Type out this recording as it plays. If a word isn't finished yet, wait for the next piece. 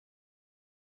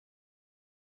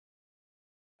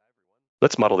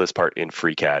Let's model this part in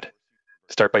FreeCAD.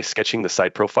 Start by sketching the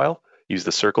side profile. Use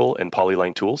the circle and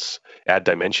polyline tools. Add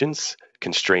dimensions.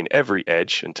 Constrain every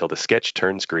edge until the sketch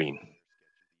turns green.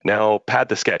 Now pad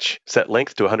the sketch. Set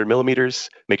length to 100 millimeters.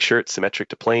 Make sure it's symmetric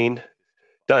to plane.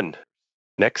 Done.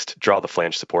 Next, draw the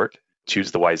flange support.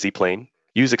 Choose the YZ plane.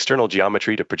 Use external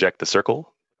geometry to project the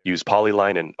circle. Use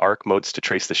polyline and arc modes to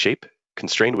trace the shape,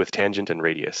 constrained with tangent and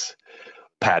radius.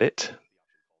 Pad it.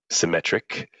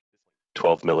 Symmetric.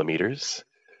 12 millimeters.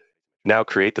 Now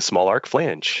create the small arc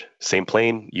flange. Same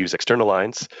plane, use external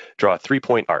lines. Draw a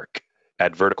 3-point arc.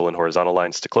 Add vertical and horizontal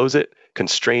lines to close it.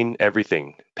 Constrain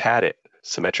everything. Pad it.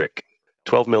 Symmetric.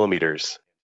 12 millimeters.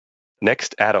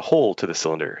 Next, add a hole to the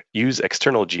cylinder. Use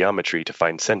external geometry to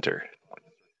find center.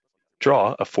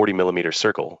 Draw a 40 millimeter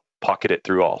circle. Pocket it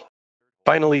through all.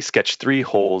 Finally, sketch 3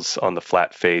 holes on the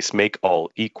flat face. Make all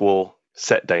equal.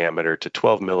 Set diameter to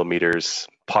 12 millimeters.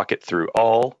 Pocket through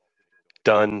all.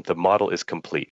 Done. The model is complete.